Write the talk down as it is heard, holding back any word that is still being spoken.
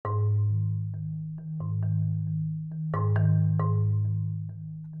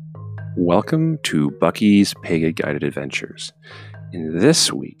Welcome to Bucky's Paga Guided Adventures. In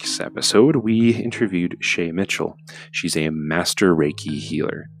this week's episode, we interviewed Shay Mitchell. She's a Master Reiki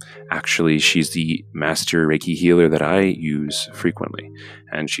healer. Actually, she's the Master Reiki healer that I use frequently,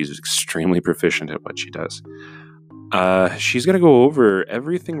 and she's extremely proficient at what she does. She's going to go over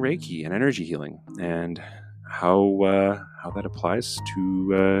everything Reiki and energy healing, and how that applies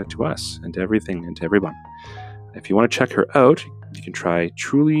to us and to everything and to everyone. If you want to check her out, you can try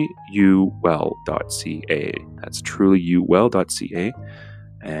trulyyouwell.ca. That's trulyyouwell.ca.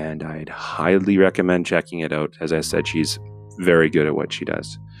 And I'd highly recommend checking it out. As I said, she's very good at what she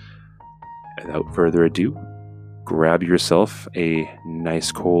does. Without further ado, grab yourself a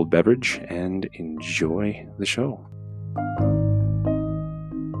nice cold beverage and enjoy the show.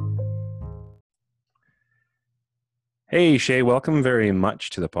 Hey, Shay, welcome very much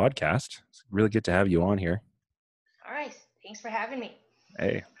to the podcast. It's really good to have you on here. All right. Thanks for having me.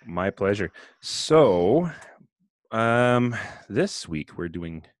 Hey, my pleasure. So, this week we're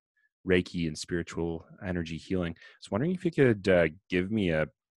doing Reiki and spiritual energy healing. I was wondering if you could give me a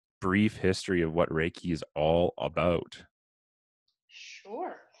brief history of what Reiki is all about.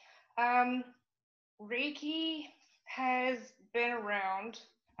 Sure. Reiki has been around.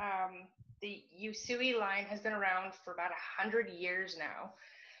 The Usui line has been around for about 100 years now.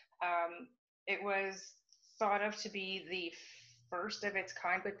 It was thought of to be the first of its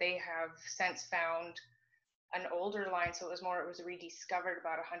kind, but they have since found an older line, so it was rediscovered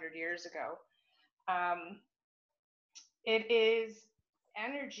about 100 years ago. It is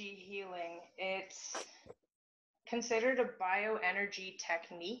energy healing. It's considered a bioenergy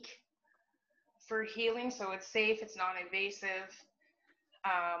technique for healing, so it's safe, it's non-invasive,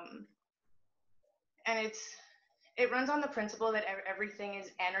 and it runs on the principle that everything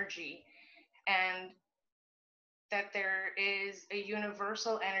is energy, and that there is a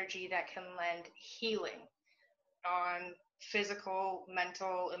universal energy that can lend healing on physical,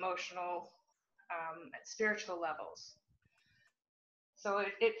 mental, emotional, spiritual levels. So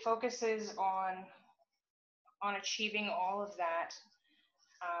it focuses on achieving all of that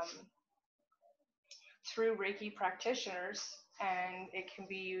through Reiki practitioners, and it can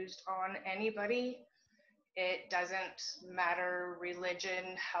be used on anybody. It doesn't matter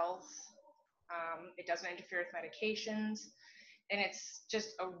religion, health. It doesn't interfere with medications, and it's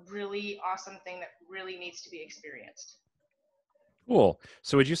just a really awesome thing that really needs to be experienced. Cool.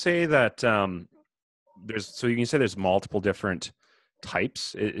 So would you say that you can say there's multiple different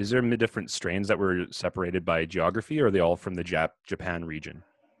types? Is there different strains that were separated by geography, or are they all from the Japan region?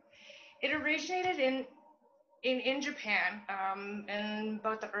 It originated in Japan in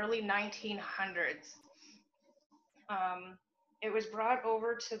about the early 1900s. It was brought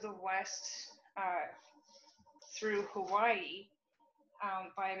over to the West through Hawaii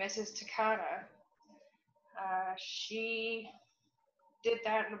by Mrs. Takata. She did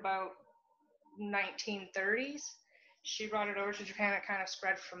that in about 1930s. She brought it over to Japan. It kind of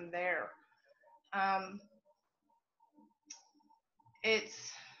spread from there.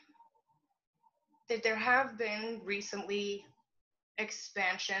 There have been recently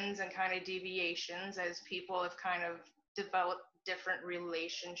expansions and kind of deviations as people have kind of developed different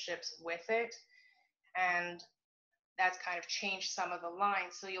relationships with it, and that's kind of changed some of the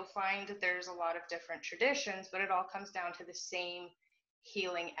lines. So you'll find that there's a lot of different traditions, but it all comes down to the same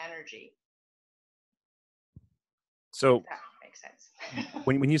healing energy. So if that makes sense.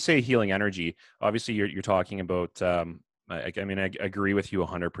 when you say healing energy, obviously you're talking about I agree with you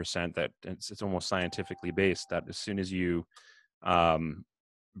 100% that it's almost scientifically based that as soon as you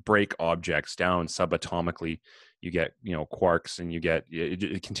break objects down subatomically, you get quarks, and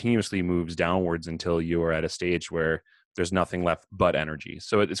it continuously moves downwards until you are at a stage where there's nothing left but energy.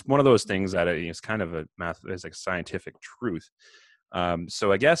 So it's one of those things that it's kind of is like scientific truth.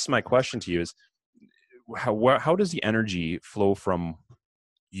 So I guess my question to you is, how does the energy flow from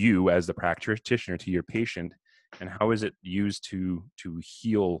you as the practitioner to your patient, and how is it used to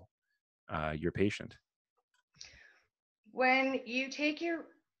heal your patient? When you take your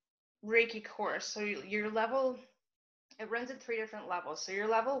Reiki course, so your level, it runs at 3 different levels. So your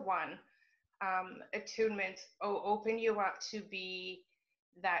level 1, attunement, open you up to be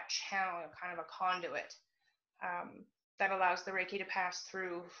that channel, kind of a conduit that allows the Reiki to pass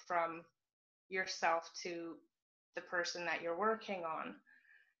through from yourself to the person that you're working on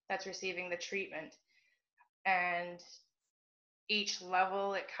that's receiving the treatment. And each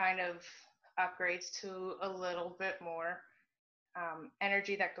level, it kind of upgrades to a little bit more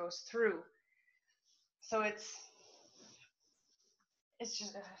energy that goes through. So it's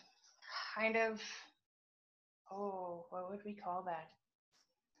just a kind of, what would we call that?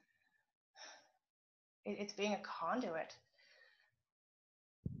 It's being a conduit.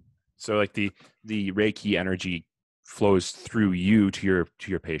 So like the Reiki energy flows through you to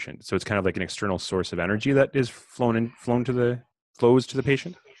your patient. So it's kind of like an external source of energy that is flows to the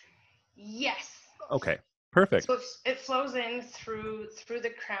patient. Yes. Okay, perfect. So it flows in through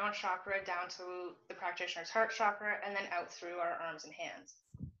the crown chakra down to the practitioner's heart chakra, and then out through our arms and hands.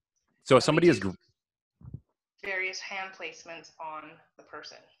 So if And we somebody is do various hand placements on the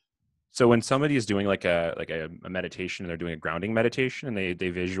person. so when somebody is doing like a meditation, and they're doing a grounding meditation, and they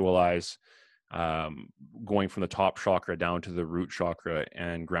visualize um, going from the top chakra down to the root chakra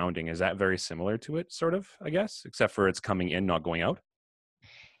and grounding, is that very similar to it, sort of, I guess, except for it's coming in, not going out?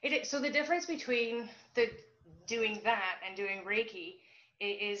 So the difference between the doing that and doing Reiki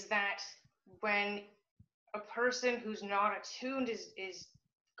is that when a person who's not attuned is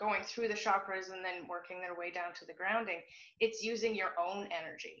going through the chakras and then working their way down to the grounding, it's using your own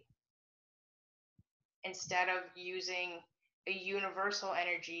energy instead of using a universal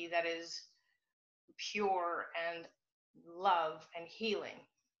energy that is pure and love and healing.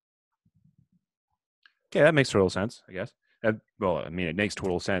 Okay, that makes total sense, I guess. Well, I mean, it makes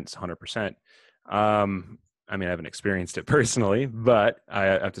total sense, 100%. I mean, I haven't experienced it personally, but I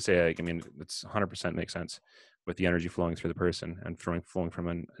have to say, like, I mean, it's 100% makes sense with the energy flowing through the person and flowing from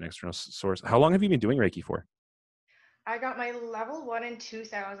an external source. How long have you been doing Reiki for? I got my level 1 in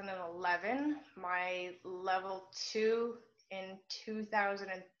 2011, my level 2 in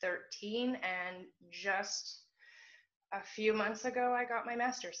 2013, and just a few months ago, I got my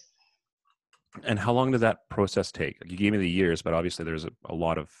master's. And how long did that process take? Like, you gave me the years, but obviously there's a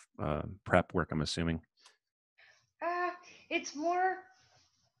lot of prep work, I'm assuming. Uh, it's more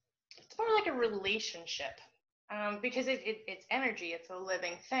like a relationship, because it's energy. It's a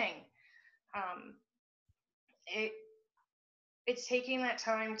living thing. Um, it it's taking that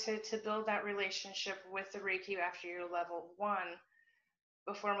time to build that relationship with the Reiki after your level 1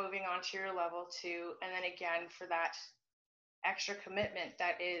 before moving on to your level 2, and then again for that extra commitment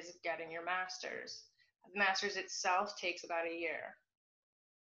that is getting your master's. The master's itself takes about a year.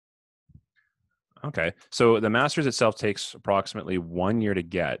 Okay. So the master's itself takes approximately 1 year to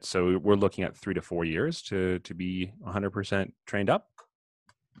get. So we're looking at 3 to 4 years to be 100% trained up.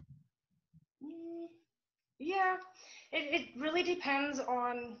 Yeah, it really depends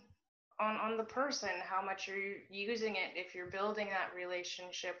on the person, how much you're using it, if you're building that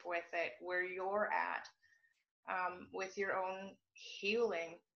relationship with it, where you're at, with your own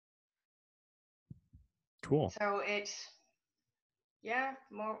healing. Cool. So yeah,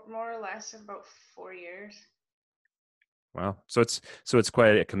 more or less about 4 years. Wow. So it's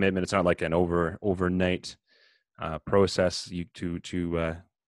quite a commitment. It's not like an overnight process to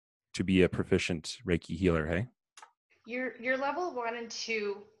be a proficient Reiki healer. Hey. Your level 1 and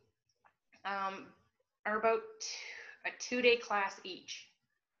 2 um, are about a 2-day class each.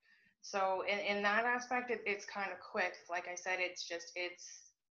 So in that aspect, it's kind of quick. Like I said, it's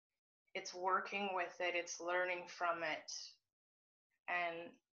working with it, it's learning from it,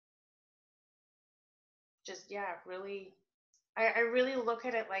 and just, yeah, really, I really look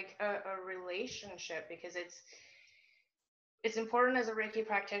at it like a relationship, because it's important as a Reiki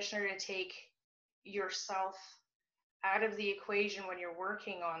practitioner to take yourself out of the equation when you're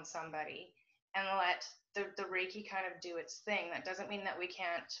working on somebody and let the Reiki kind of do its thing. That doesn't mean that we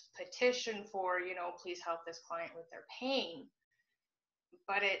can't petition for, please help this client with their pain,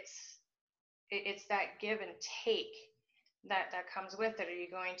 but it's that give and take that comes with it. Are you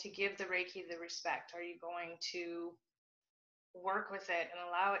going to give the Reiki the respect? Are you going to work with it and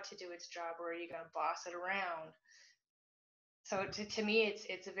allow it to do its job, or are you going to boss it around? So to me,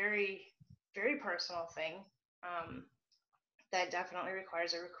 it's a very, very personal thing, that definitely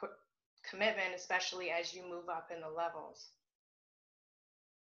requires a commitment, especially as you move up in the levels.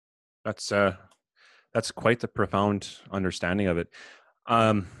 That's quite the profound understanding of it.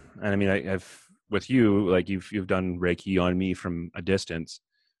 And I mean, I've with you, like you've done Reiki on me from a distance.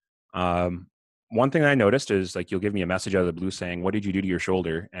 Um, One thing I noticed is like you'll give me a message out of the blue saying, "What did you do to your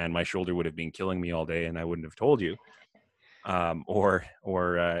shoulder?" And my shoulder would have been killing me all day, and I wouldn't have told you. Or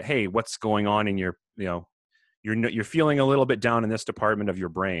hey, what's going on in your you're feeling a little bit down in this department of your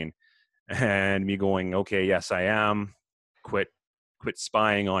brain, and me going, "Okay, yes, I am. Quit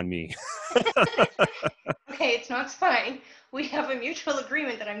spying on me." Okay, it's not spying. We have a mutual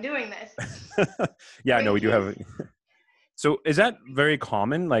agreement that I'm doing this. Yeah, no, we do Reiki is, have. So is that very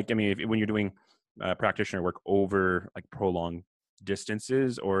common? Like, I mean, when you're doing practitioner work over like prolonged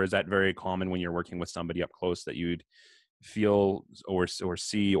distances, or is that very common when you're working with somebody up close that you'd feel or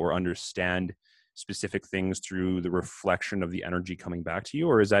see or understand specific things through the reflection of the energy coming back to you,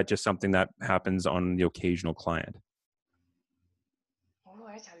 or is that just something that happens on the occasional client? Oh,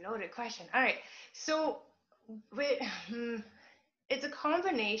 that's a loaded question. All right. So it's a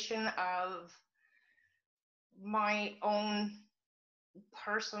combination of my own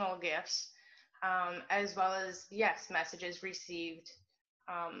personal gifts, as well as, yes, messages received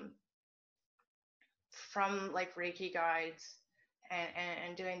um, from like Reiki guides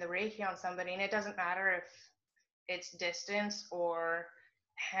and doing the Reiki on somebody. And it doesn't matter if it's distance or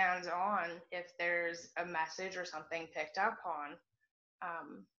hands on, if there's a message or something picked up on,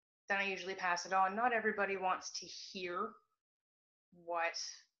 then I usually pass it on. Not everybody wants to hear what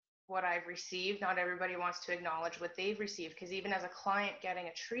I've received. Not everybody wants to acknowledge what they've received, because even as a client getting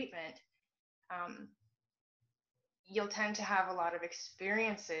a treatment, um, you'll tend to have a lot of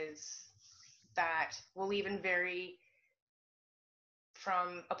experiences that will even vary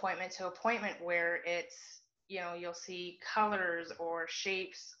from appointment to appointment, where it's, you'll see colors or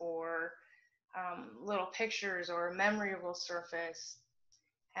shapes or little pictures, or a memory will surface,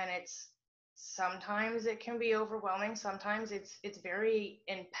 and sometimes it can be overwhelming. Sometimes it's very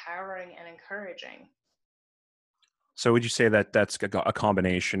empowering and encouraging. So would you say that that's a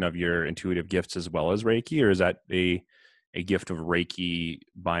combination of your intuitive gifts as well as Reiki, or is that a gift of Reiki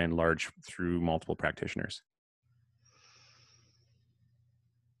by and large through multiple practitioners?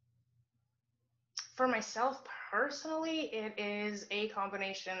 For myself personally, it is a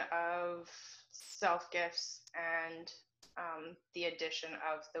combination of self gifts and the addition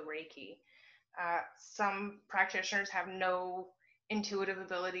of the Reiki. Some practitioners have no intuitive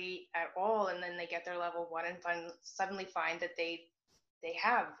ability at all, and then they get their level 1 and suddenly find that they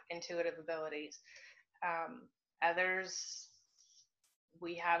have intuitive abilities. Others,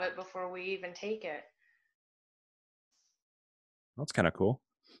 we have it before we even take it. That's kind of cool.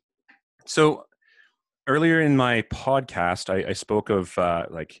 So earlier in my podcast, I spoke of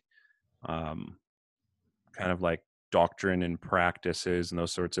kind of like doctrine and practices and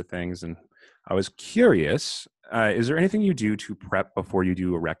those sorts of things. And I was curious, is there anything you do to prep before you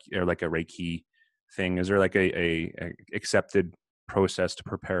do a Reiki, or like a Reiki thing? Is there like a accepted process to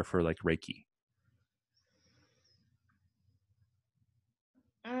prepare for like Reiki?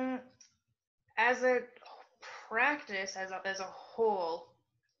 As a practice, as a whole,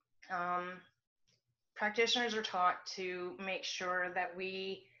 practitioners are taught to make sure that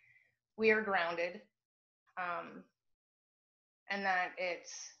we are grounded, and that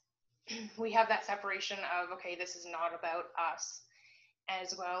we have that separation of, okay, this is not about us,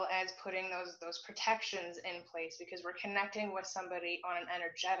 as well as putting those protections in place, because we're connecting with somebody on an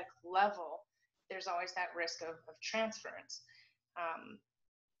energetic level. There's always that risk of transference.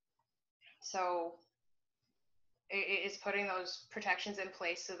 So it's putting those protections in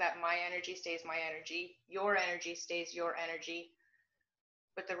place so that my energy stays my energy, your energy stays your energy,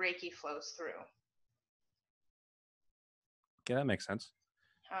 but the Reiki flows through. Okay, that makes sense.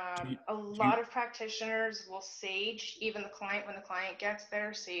 A lot of practitioners will sage, even when the client gets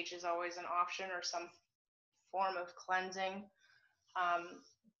there. Sage is always an option, or some form of cleansing.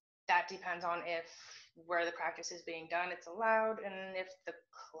 That depends on if where the practice is being done, it's allowed, and if the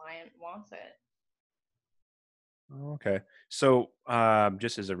client wants it. Okay. So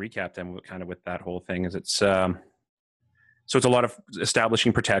just as a recap then, kind of with that whole thing, is it's so it's a lot of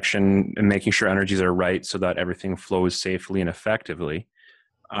establishing protection and making sure energies are right so that everything flows safely and effectively.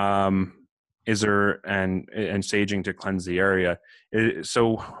 Is there and saging to cleanse the area?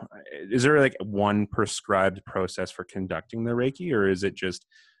 So is there like one prescribed process for conducting the Reiki, or is it just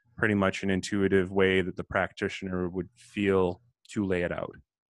pretty much an intuitive way that the practitioner would feel to lay it out?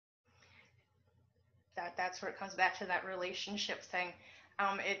 That's where it comes back to that relationship thing.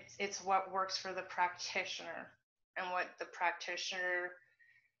 It's what works for the practitioner, and what the practitioner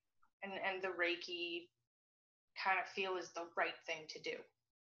and the Reiki kind of feel is the right thing to do.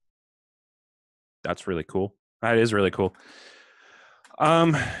 That's really cool. That is really cool.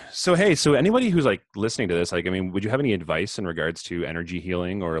 So hey, so anybody who's like listening to this, like, I mean, would you have any advice in regards to energy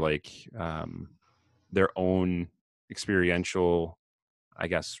healing, or like their own experiential, I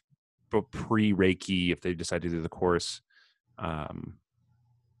guess, pre-Reiki, if they decide to do the course,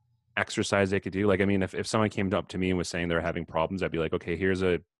 exercise they could do? Like, I mean, if someone came up to me and was saying they're having problems, I'd be like, okay, here's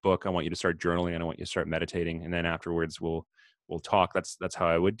a book. I want you to start journaling, and I want you to start meditating, and then afterwards we'll talk. That's how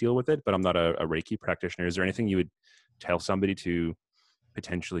I would deal with it. But I'm not a Reiki practitioner. Is there anything you would tell somebody to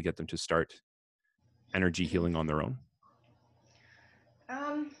potentially get them to start energy healing on their own?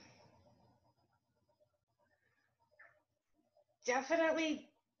 Definitely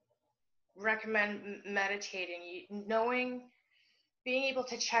recommend meditating. Knowing being able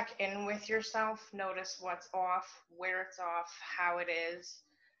to check in with yourself, notice what's off, where it's off, how it is.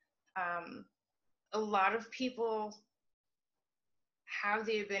 A lot of people have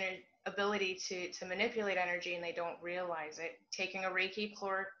the ability to manipulate energy and they don't realize it. Taking a Reiki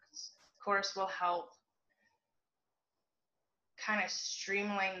course will help kind of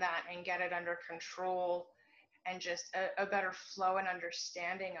streamline that and get it under control and just a better flow and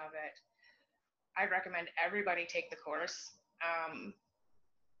understanding of it. I recommend everybody take the course.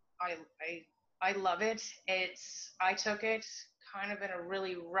 I, I love it. I took it kind of in a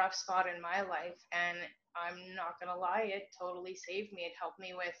really rough spot in my life, and I'm not gonna lie, it totally saved me. It helped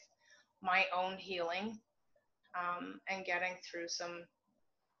me with my own healing, and getting through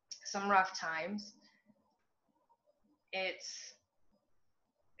some rough times. It's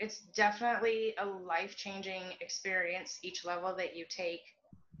it's definitely a life-changing experience. Each level that you take,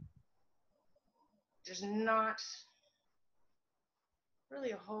 there's not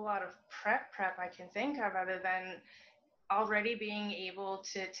really a whole lot of prep I can think of other than already being able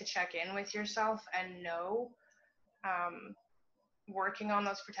to check in with yourself and know, um, working on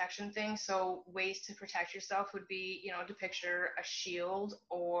those protection things. So ways to protect yourself would be, to picture a shield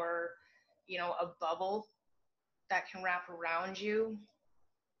or, a bubble that can wrap around you,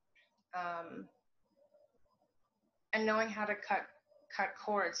 um, and knowing how to cut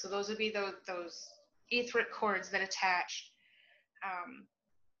cords. So those would be those etheric cords that attach, um,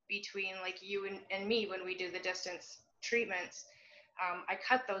 between like you and me when we do the distance treatments. I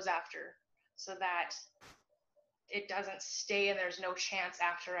cut those after so that it doesn't stay and there's no chance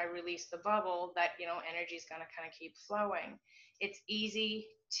after I release the bubble that, energy is going to kind of keep flowing. It's easy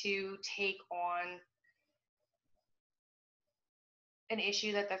to take on an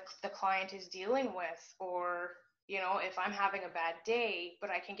issue that the client is dealing with, or, if I'm having a bad day, but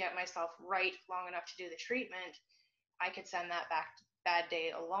I can get myself right long enough to do the treatment, I could send that bad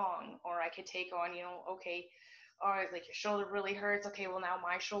day along. Or I could take on, okay, all right, like your shoulder really hurts. Okay, well now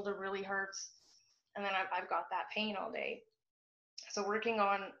my shoulder really hurts. And then I've got that pain all day. So working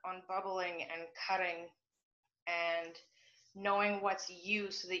on bubbling and cutting and knowing what's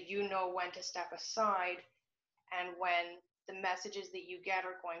you so that you know when to step aside and when the messages that you get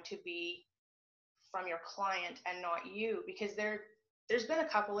are going to be from your client and not you. Because there's been a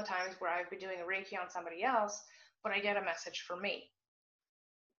couple of times where I've been doing a Reiki on somebody else, but I get a message for me.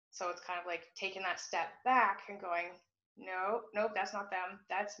 So it's kind of like taking that step back and going, no, nope, that's not them,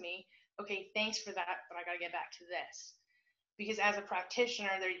 that's me. Okay, thanks for that, but I got to get back to this. Because as a practitioner,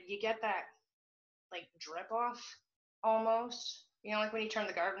 there you get that like drip off almost. Like when you turn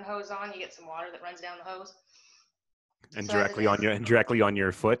the garden hose on, you get some water that runs down the hose. And So as directly on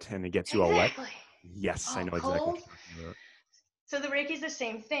your foot, and it gets you all wet. exactly Yes, I all know exactly what cold. you're talking about. So the Reiki is the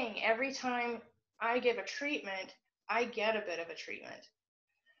same thing. Every time I give a treatment, I get a bit of a treatment.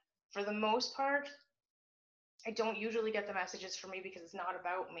 For the most part, I don't usually get the messages for me because it's not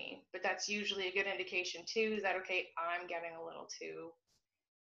about me, but that's usually a good indication too that, okay, I'm getting a little too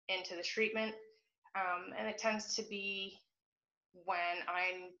into the treatment. And it tends to be when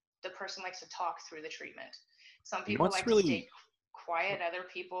the person likes to talk through the treatment. Some You know people what's like to stay really quiet. Other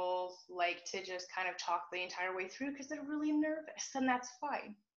people like to just kind of talk the entire way through because they're really nervous, and that's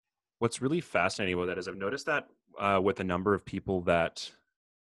fine. what's really fascinating about that is I've noticed that with a number of people that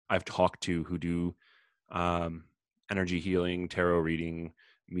I've talked to who do um, energy healing, tarot reading,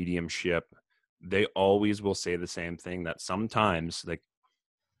 mediumship, they always will say the same thing, that sometimes like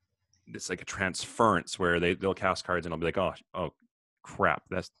it's like a transference where they'll cast cards and I'll be like, oh crap,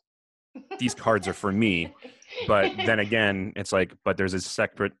 these cards are for me. But then again, it's like, but there's a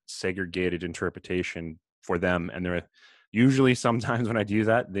separate segregated interpretation for them. And they're usually, sometimes when I do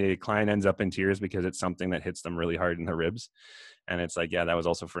that, the client ends up in tears because it's something that hits them really hard in the ribs. And it's like, yeah, that was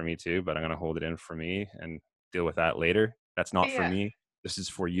also for me too, but I'm going to hold it in for me and deal with that later. That's not for Yeah, me. This is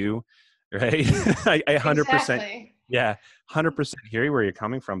for you. Right. I 100%. exactly. Yeah. 100% hear where you're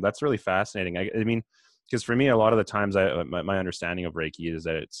coming from. That's really fascinating. I mean, because for me, a lot of the times my understanding of Reiki is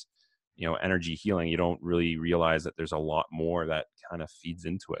that it's, energy healing. You don't really realize that there's a lot more that kind of feeds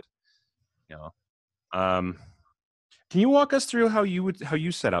into it. You know, can you walk us through how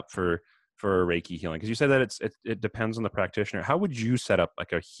you set up for Reiki healing? Because you said that it depends on the practitioner. How would you set up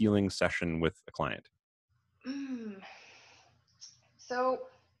like a healing session with a client? Mm. So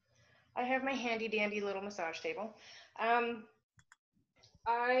I have my handy dandy little massage table. Um,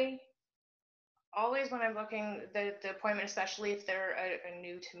 I always, when I'm booking the appointment, especially if they're a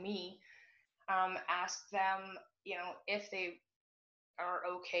new to me, ask them, if they are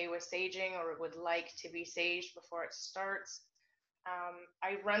okay with saging or would like to be saged before it starts.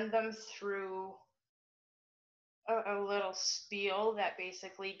 I run them through a little spiel that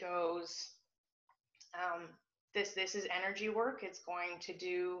basically goes, this is energy work. It's going to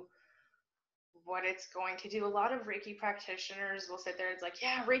do what it's going to do. A lot of Reiki practitioners will sit there. It's like,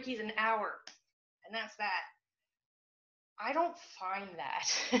 yeah, Reiki's an hour, and that's that. I don't find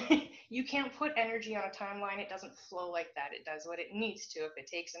that. You can't put energy on a timeline. It doesn't flow like that. It does what it needs to. If it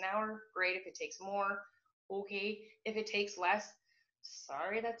takes an hour, great. If it takes more, okay. If it takes less,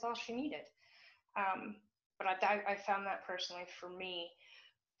 sorry, that's all she needed. Um, but I found that personally for me.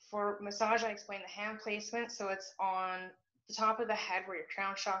 For massage, I explained the hand placement. So it's on the top of the head where your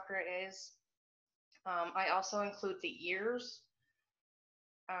crown chakra is. I also include the ears.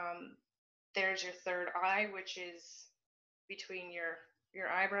 Um, there's your third eye, which is between your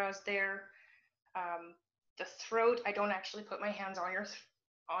eyebrows there. The throat, I don't actually put my hands on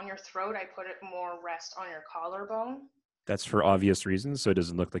your throat. I put it more rest on your collarbone. That's for obvious reasons, so it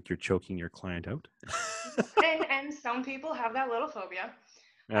doesn't look like you're choking your client out. and some people have that little phobia.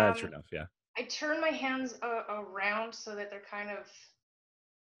 True enough, yeah. I turn my hands around so that they're kind of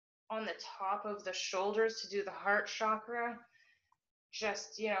on the top of the shoulders to do the heart chakra.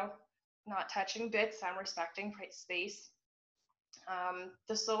 Just, not touching bits. I'm respecting space.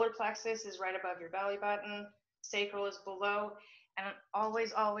 The solar plexus is right above your belly button. Sacral is below. And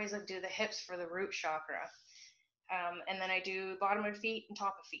always I do the hips for the root chakra. And then I do bottom of feet and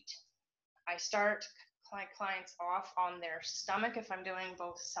top of feet. I start clients off on their stomach if I'm doing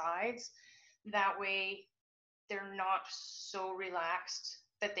both sides. That way they're not so relaxed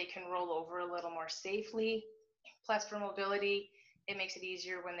that they can roll over a little more safely. Plus, for mobility, it makes it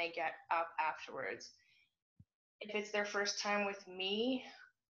easier when they get up afterwards. If it's their first time with me,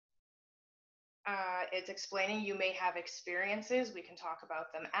 it's explaining you may have experiences. We can talk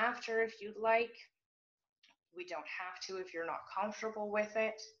about them after if you'd like. We don't have to if you're not comfortable with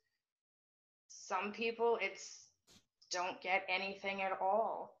it. Some people, it's don't get anything at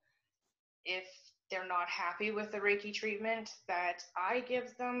all. If they're not happy with the Reiki treatment that I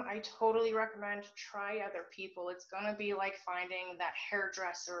give them, I totally recommend try other people. It's going to be like finding that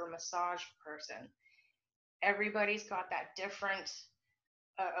hairdresser or massage person. Everybody's got that different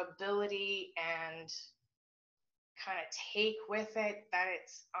ability and kind of take with it that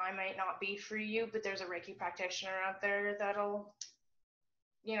I might not be for you, but there's a Reiki practitioner out there that'll,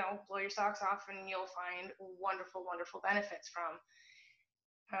 blow your socks off and you'll find wonderful, wonderful benefits from.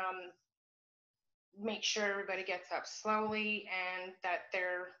 Make sure everybody gets up slowly and that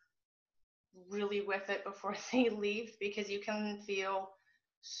they're really with it before they leave, because you can feel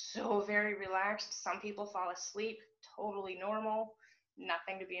so very relaxed. Some people fall asleep, totally normal,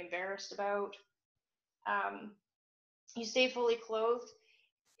 nothing to be embarrassed about. You stay fully clothed.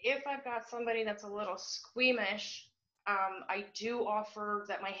 If I've got somebody that's a little squeamish, I do offer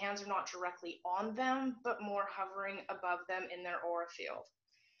that my hands are not directly on them, but more hovering above them in their aura field,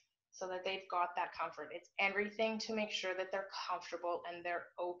 so that they've got that comfort. It's everything to make sure that they're comfortable and they're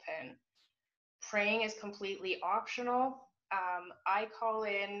open. Praying is completely optional. I call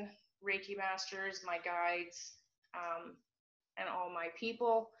in Reiki masters, my guides, and all my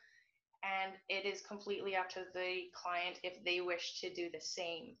people, and it is completely up to the client if they wish to do the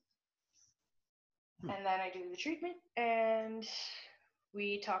same. And then I do the treatment and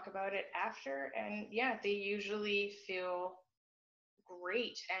we talk about it after, and yeah, they usually feel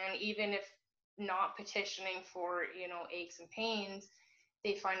great. And even if not petitioning for, aches and pains,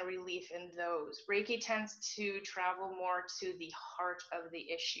 they find relief in those. Reiki tends to travel more to the heart of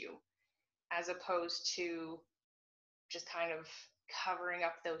the issue as opposed to just kind of covering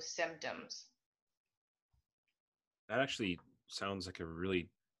up those symptoms. That actually sounds like a really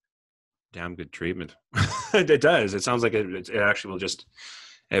damn good treatment. It does. It sounds like it actually will just,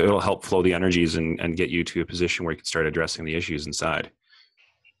 it'll help flow the energies and get you to a position where you can start addressing the issues inside.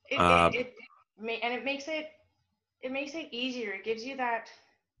 It makes it easier. It gives you that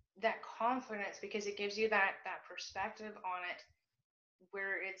confidence, because it gives you that perspective on it,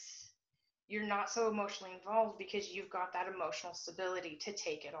 where you're not so emotionally involved because you've got that emotional stability to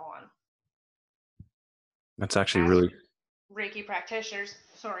take it on. That's actually really Reiki practitioners,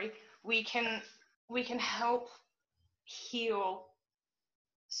 we can help heal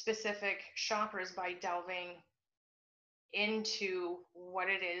specific chakras by delving into what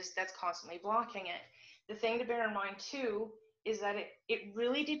it is that's constantly blocking it. The thing to bear in mind too is that it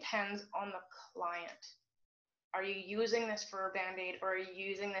really depends on the client. Are you using this for a band-aid, or are you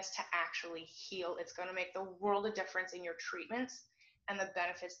using this to actually heal? It's going to make the world of difference in your treatments and the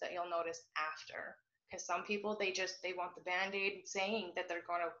benefits that you'll notice after. Because some people, they want the band-aid saying that they're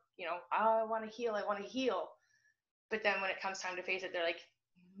going to, I want to heal. But then when it comes time to face it, they're like,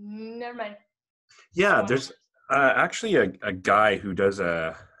 never mind. Yeah, there's Actually, a guy who does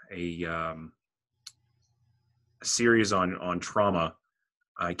a series on trauma.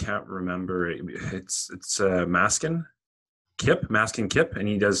 I can't remember. It's Masking Kip, and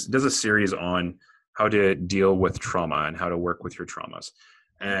he does a series on how to deal with trauma and how to work with your traumas.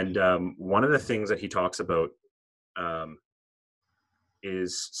 And one of the things that he talks about um,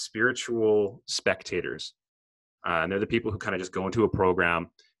 is spiritual spectators. And they're the people who kind of just go into a program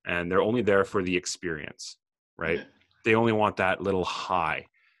and they're only there for the experience, right? Mhm. They only want that little high.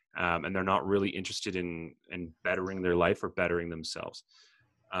 And they're not really interested in bettering their life or bettering themselves.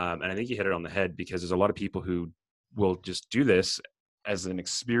 And I think you hit it on the head, because there's a lot of people who will just do this as an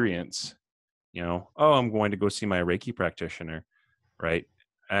experience. Oh, I'm going to go see my Reiki practitioner, right?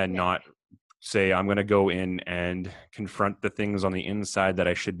 And Yeah. not say, I'm going to go in and confront the things on the inside that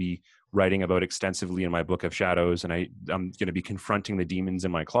I should be writing about extensively in my book of shadows. And I'm going to be confronting the demons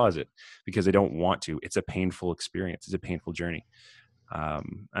in my closet, because I don't want to. It's a painful experience. It's a painful journey.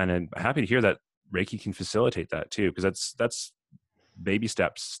 And I'm happy to hear that Reiki can facilitate that too, because that's baby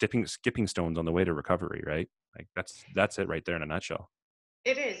steps, skipping stones on the way to recovery, right? Like that's it right there in a nutshell.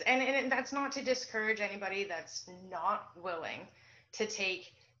 It is. And that's not to discourage anybody that's not willing to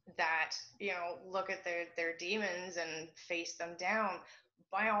take that, look at their demons and face them down.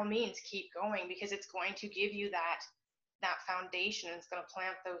 By all means, keep going, because it's going to give you that foundation, and it's going to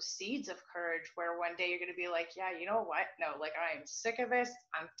plant those seeds of courage where one day you're going to be like, yeah, you know what? No, like, I am sick of this.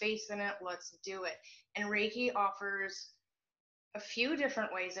 I'm facing it. Let's do it. And Reiki offers a few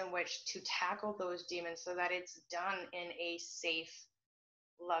different ways in which to tackle those demons so that it's done in a safe,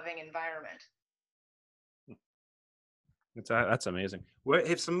 loving environment. That's amazing.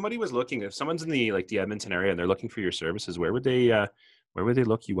 If somebody was looking, if someone's in the Edmonton area and they're looking for your services, where would they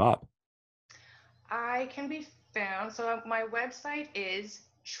look you up? I can be found. So my website is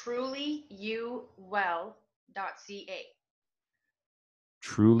trulyyouwell.ca.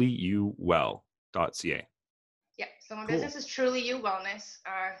 Trulyyouwell.ca. Yeah, so my Cool. business is Truly You Wellness.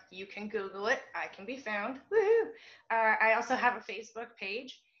 You can Google it. I can be found. Woohoo! I also have a Facebook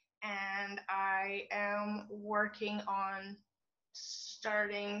page, and I am working on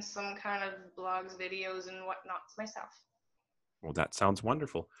starting some kind of blogs, videos, and whatnots myself. Well, that sounds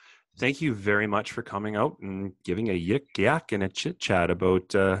wonderful. Thank you very much for coming out and giving a yik yak and a chit chat about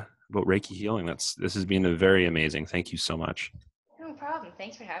Reiki healing. This has been very amazing. Thank you so much. No problem.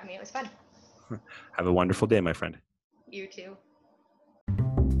 Thanks for having me. It was fun. Have a wonderful day, my friend. You too.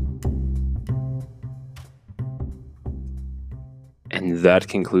 And that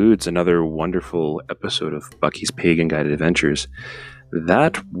concludes another wonderful episode of Bucky's Pagan Guided Adventures.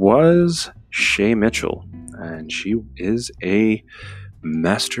 That was Shay Mitchell, and she is a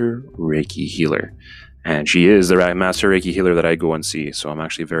Master Reiki healer. And she is the Master Reiki healer that I go and see, so I'm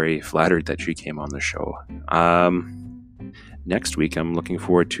actually very flattered that she came on the show. Next week, I'm looking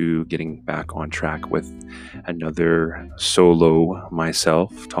forward to getting back on track with another solo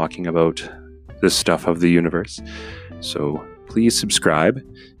myself, talking about the stuff of the universe. So please subscribe.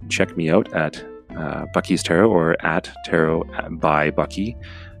 Check me out at Bucky's Tarot, or at Tarot by Bucky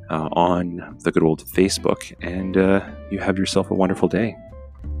on the good old Facebook. And you have yourself a wonderful day.